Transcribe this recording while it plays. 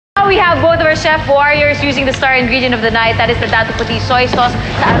we have both of our chef warriors using the star ingredient of the night. That is the Datu Puti soy sauce.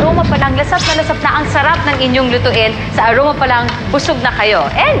 Sa aroma pa lang, lasap na ang sarap ng inyong lutuin. Sa aroma pa lang, busog na kayo.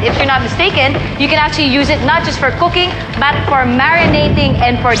 And if you're not mistaken, you can actually use it not just for cooking, but for marinating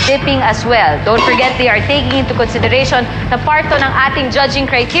and for dipping as well. Don't forget, they are taking into consideration na part to ng ating judging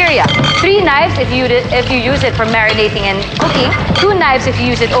criteria. 3 knives if you use it for marinating and cooking, 2 knives if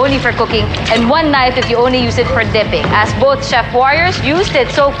you use it only for cooking, and 1 knife if you only use it for dipping. As both chef warriors used it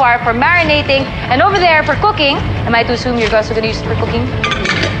so far for marinating, and over there for cooking. Am I to assume you're also going to use it for cooking?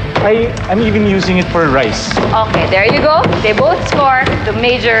 I'm even using it for rice. Okay, there you go. They both score the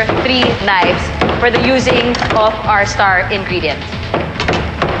major 3 knives for the using of our star ingredient.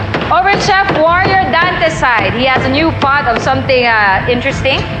 Over at Chef Warrior Dante's side, he has a new pot of something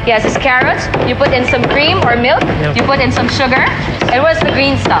interesting. He has his carrots. You put in some cream or milk. Yep. You put in some sugar. And what's the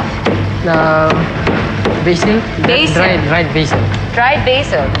green stuff? Basil. Basil. Dried basil. Dried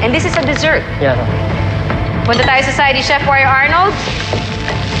basil. And this is a dessert. Yeah. Punta tayo sa side ni Chef Warrior Arnold.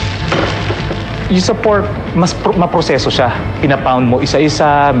 Yung sa pork, mas maproseso siya. Pinapound mo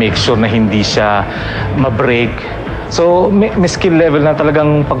isa-isa, make sure na hindi siya ma-break. So, may skill level na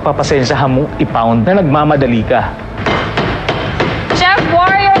talagang pagpapasensyahan mo i-pound na nagmamadali ka. Chef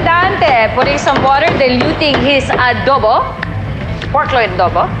Warrior Dante putting some water, diluting his adobo, porkloin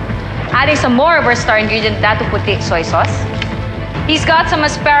adobo, adding some more of our star ingredient, Datu Puti soy sauce. He's got some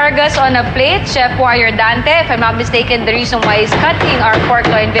asparagus on a plate, Chef Warrior Dante. If I'm not mistaken, the reason why he's cutting our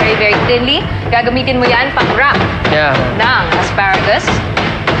porkloin very, very thinly, gagamitin mo yan pang wrap ng asparagus.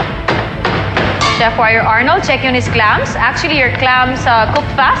 Chef Warrior Arnold, check on his clams. Actually, your clams cook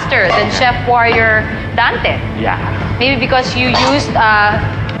faster than Chef Warrior Dante. Yeah. Maybe because you used a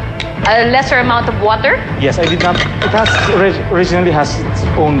lesser amount of water? Yes, I did not. It originally has its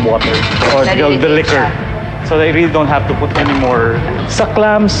own water, or the liquor. So I really don't have to put any more. Sa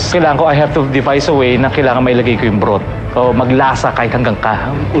clams, kailangan ko, I have to devise a way na kailangan mailagay ko yung broth. So maglasa kahit hanggang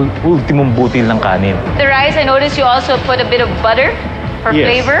ultimong butil ng kanin. The rice, I noticed you also put a bit of butter for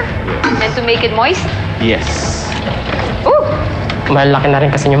flavor and to make it moist. Yes. Ooh! Malaki na rin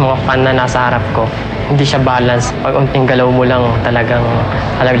kasi yung mga pan na nasa harap ko. Hindi siya balance. Pag unting galaw mo lang, talagang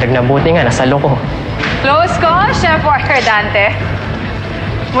halagdag na buti nga, nasa loko. Close call, Chef Warrior Dante.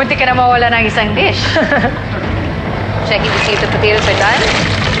 Munti ka na mawala ng isang dish. Checking to see if the potatoes are done.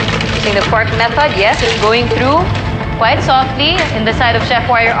 Using the pork method, yes, it's going through quite softly. In the side of Chef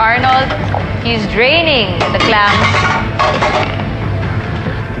Warrior Arnold, he's draining the clams.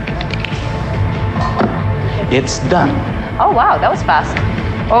 It's done. Oh wow, that was fast.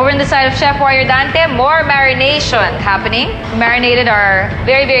 Over in the side of Chef Warrior Dante, more marination happening. We marinated our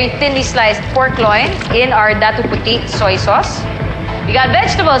very, very thinly sliced pork loin in our Datu Puti soy sauce. We got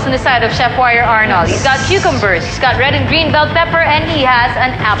vegetables on the side of Chef Warrior Arnold. He's got cucumbers, he's got red and green bell pepper, and he has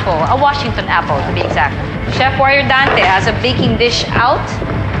an apple, a Washington apple to be exact. Chef Warrior Dante has a baking dish out.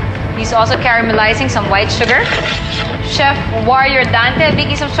 He's also caramelizing some white sugar. Chef Warrior Dante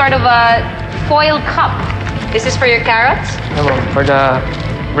making some sort of a foil cup. This is for your carrots? No, for the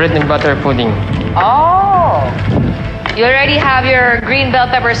bread and butter pudding. Oh! You already have your green bell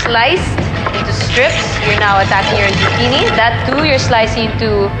pepper sliced into strips. You're now attaching your zucchini. That too, you're slicing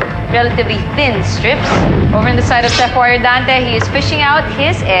into relatively thin strips. Over on the side of Chef Warrior Dante, he is fishing out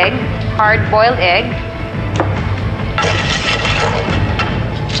his egg, hard-boiled egg.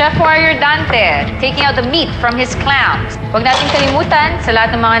 Chef Warrior Dante, taking out the meat from his clams. Huwag natin kalimutan sa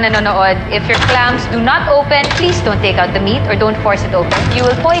lahat ng mga nanonood, if your clams do not open, please don't take out the meat or don't force it open. You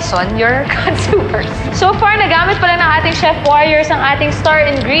will poison your consumers. So far, nagamit pala ng ating Chef Warriors ang ating star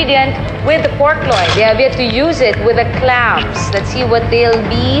ingredient with the porkloin. They have yet to use it with the clams. Let's see what they'll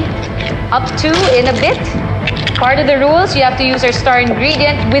be up to in a bit. Part of the rules, you have to use our star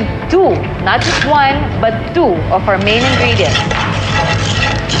ingredient with 2, not just 1, but 2 of our main ingredients.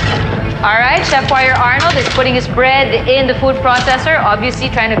 Alright, Chef Warrior Arnold is putting his bread in the food processor, obviously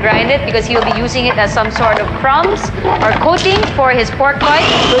trying to grind it because he'll be using it as some sort of crumbs or coating for his pork loin.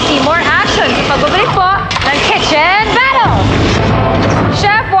 We'll see more action sa pagbabalik po ng Kitchen Battle!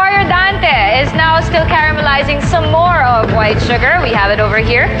 Chef Warrior Dante is now still caramelizing some more of white sugar. We have it over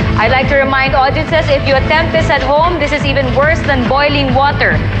here. I'd like to remind audiences, if you attempt this at home, this is even worse than boiling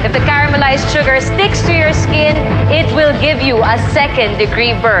water. If the caramelized sugar sticks to your skin, it will give you a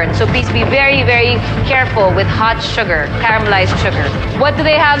 2nd-degree burn. So please be very, very careful with hot sugar, caramelized sugar. What do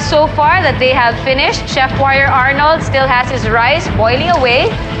they have so far that they have finished? Chef Warrior Arnold still has his rice boiling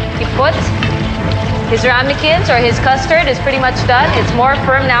away. He put his ramekins or his custard is pretty much done. It's more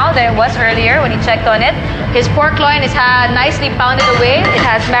firm now than it was earlier when he checked on it. His pork loin is nicely pounded away. It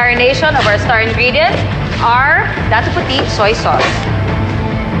has marination of our star ingredient, our Datu Puti soy sauce.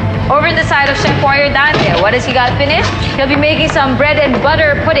 Over in the side of Chef Warrior Dante, what has he got finished? He'll be making some bread and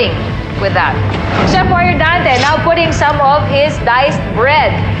butter pudding with that. Chef Warrior Dante now putting some of his diced bread.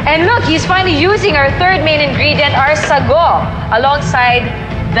 And look, he's finally using our third main ingredient, our sago, alongside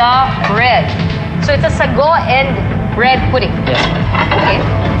the bread. So it's a sago and bread pudding. Yeah. Okay.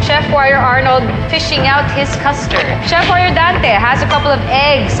 Chef Warrior Arnold fishing out his custard. Chef Warrior Dante has a couple of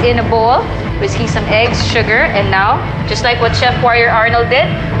eggs in a bowl. Whisking some eggs, sugar, and now, just like what Chef Warrior Arnold did,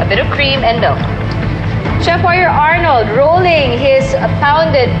 a bit of cream and milk. Chef Warrior Arnold rolling his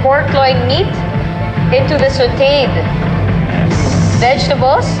pounded pork loin meat into the sauteed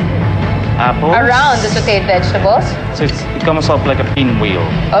vegetables. Apples. Around the sauteed vegetables. So it comes off like a pinwheel.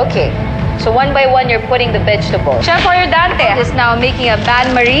 Okay. So one by one, you're putting the vegetables. Chef Warrior Dante is now making a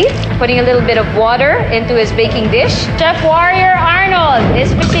bain-marie, putting a little bit of water into his baking dish. Chef Warrior Arnold is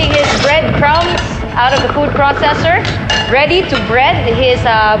fishing his bread crumbs out of the food processor, ready to bread his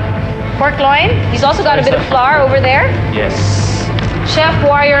pork loin. He's also got a bit of flour over there. Yes. Chef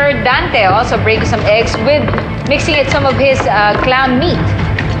Warrior Dante also breaking some eggs with mixing it some of his clam meat.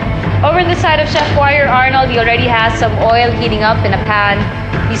 Over in the side of Chef Warrior Arnold, he already has some oil heating up in a pan.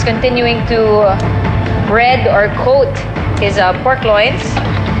 He's continuing to bread or coat his pork loins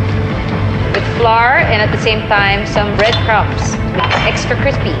with flour and at the same time some breadcrumbs, extra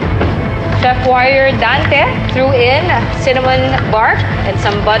crispy. Chef Warrior Dante threw in cinnamon bark and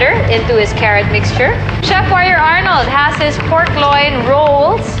some butter into his carrot mixture. Chef Warrior Arnold has his pork loin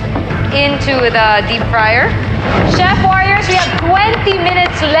rolls into the deep fryer. Chef Warriors, we have 20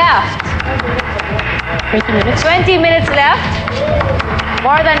 minutes left. 20 minutes? 20 minutes left.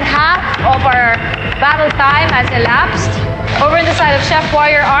 More than half of our battle time has elapsed. Over on the side of Chef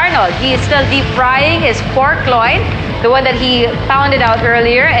Warrior Arnold, he is still deep frying his pork loin, the one that he pounded out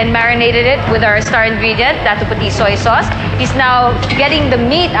earlier and marinated it with our star ingredient, Datu Puti soy sauce. He's now getting the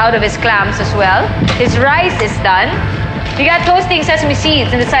meat out of his clams as well. His rice is done. We got toasting sesame seeds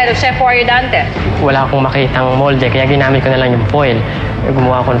in the side of Chef Warrior Dante. Wala akong makitang molde, kaya ginamit ko na lang yung foil.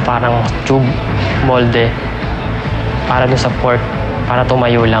 Gumawa ko ng parang tube molde para dun sa pork, para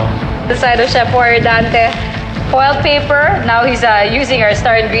tumayo lang. The side of Chef Warrior Dante, foil paper. Now he's using our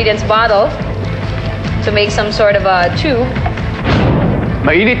star ingredients bottle to make some sort of a tube.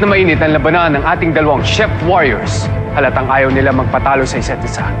 Mainit na mainit ang labanan ng ating dalawang Chef Warriors. Halatang ayaw nila magpatalo sa isa't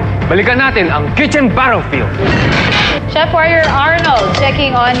isa. Balikan natin ang kitchen battlefield. Chef Warrior Arnold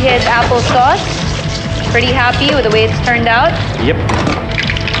checking on his applesauce. Pretty happy with the way it's turned out. Yep.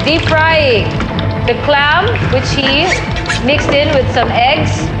 Deep frying the clam, which he mixed in with some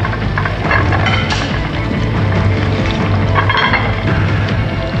eggs.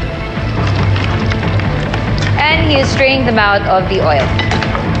 And he is straining them out of the oil.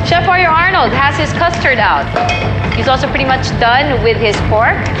 Chef Warrior Arnold has his custard out. He's also pretty much done with his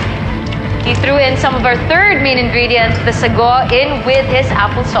pork. He threw in some of our third main ingredient, the sago, in with his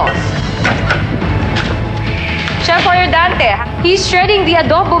applesauce. Chef Warrior Dante, he's shredding the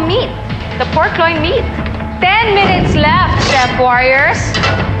adobo meat, the pork loin meat. 10 minutes left, Chef Warriors.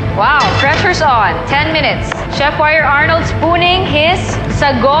 Wow, pressure's on. 10 minutes. Chef Warrior Arnold spooning his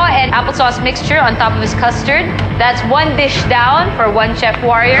sago and applesauce mixture on top of his custard. That's one dish down for one Chef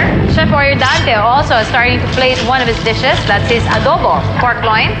Warrior. Chef Warrior Dante also starting to place one of his dishes. That's his adobo pork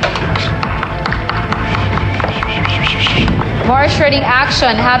loin. More shredding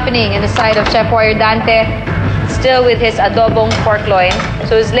action happening in the side of Chef Warrior Dante, still with his adobong pork loin.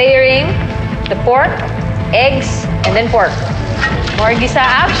 So he's layering the pork, eggs, and then pork. More gisa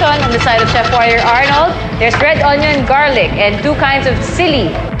action on the side of Chef Warrior Arnold. There's red onion, garlic, and two kinds of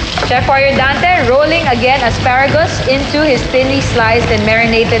sili. Chef Warrior Dante rolling again asparagus into his thinly sliced and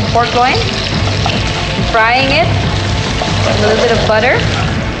marinated pork loin. Frying it with a little bit of butter.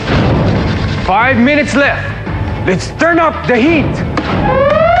 5 minutes left. Let's turn up the heat.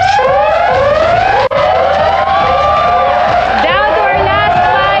 Down to our last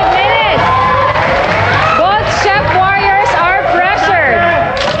 5 minutes. Both Chef Warriors are pressured.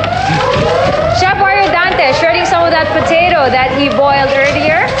 Chef Warrior Dante shredding some of that potato that he boiled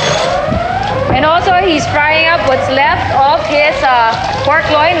earlier. And also he's frying up what's left of his pork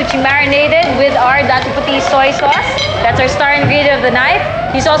loin, which he marinated with our Datu Puti soy sauce. That's our star ingredient of the night.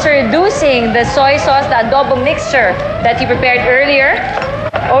 He's also reducing the soy sauce, the adobo mixture that he prepared earlier.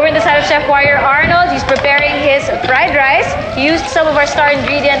 Over in the side of Chef Warrior Arnold, he's preparing his fried rice. He used some of our star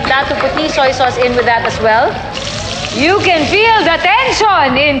ingredient, Datu Puti soy sauce, in with that as well. You can feel the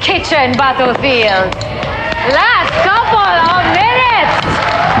tension in kitchen battlefield. Last couple of minutes.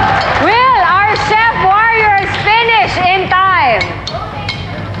 Will our Chef Warriors finish in time?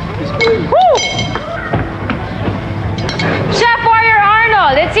 Woo! Chef Warrior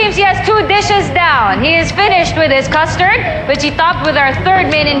Arnold, it seems seems he has 2 dishes down. He is finished with his custard, which he topped with our third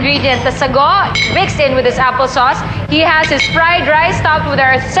main ingredient, the sago, mixed in with his applesauce. He has his fried rice topped with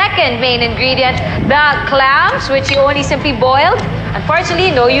our second main ingredient, the clams, which he only simply boiled.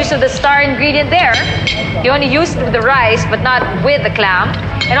 Unfortunately, no use of the star ingredient there. He only used the rice, but not with the clam.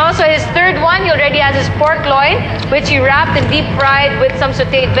 And also his third one, he already has his porkloin, which he wrapped and deep fried with some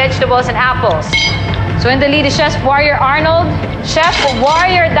sauteed vegetables and apples. So in the lead is Chef Warrior Arnold. Chef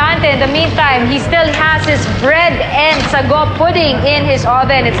Warrior Dante, in the meantime, he still has his bread and sago pudding in his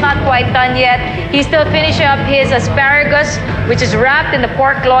oven. It's not quite done yet. He's still finishing up his asparagus, which is wrapped in the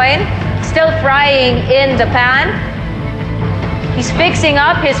pork loin, still frying in the pan. He's fixing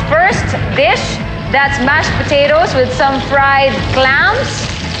up his first dish. That's mashed potatoes with some fried clams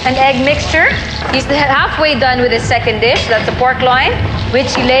and egg mixture. He's halfway done with his second dish. That's a pork loin,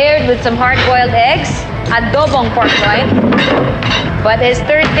 which he layered with some hard-boiled eggs. Adobong pork loin. But his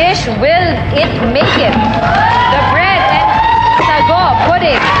third dish, will it make it? The bread and sago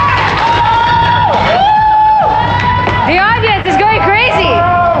pudding. The audience is going crazy.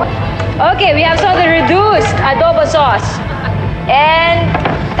 Okay, we have some of the reduced adobo sauce. And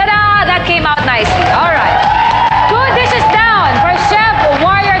ta-da! That came out nicely. All right. 2 dishes down for Chef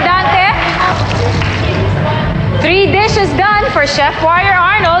Warrior Dante. 3 dishes done for Chef Warrior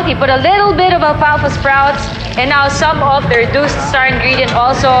Arnold. He put a little bit of alfalfa sprouts and now some of the reduced star ingredient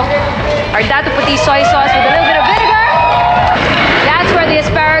also. Our Datu Puti soy sauce with a little bit of vinegar. That's where the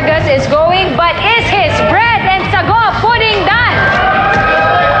asparagus is going. But is his bread and sago pudding done?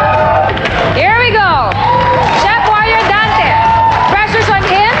 Here we go. Chef Warrior Dante. Pressure's on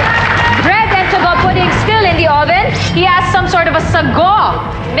him. Bread and sago pudding still in the oven. He has some sort of a sago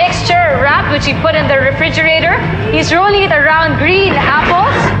mixture wrap, which he put in the refrigerator. He's rolling it around green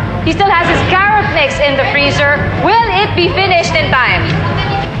apples. He still has his carrot mix in the freezer. Will it be finished in time?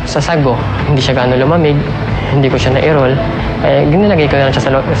 Sa sago, hindi siya gaano lumamig. Hindi ko siya na-roll. Ginilagay ko lang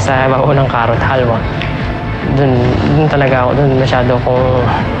siya sa baho ng carrot halwa. Doon talaga ako. Doon masyado kong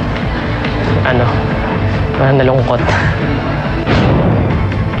nalungkot.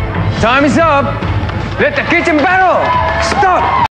 Time is up! Let the kitchen battle start!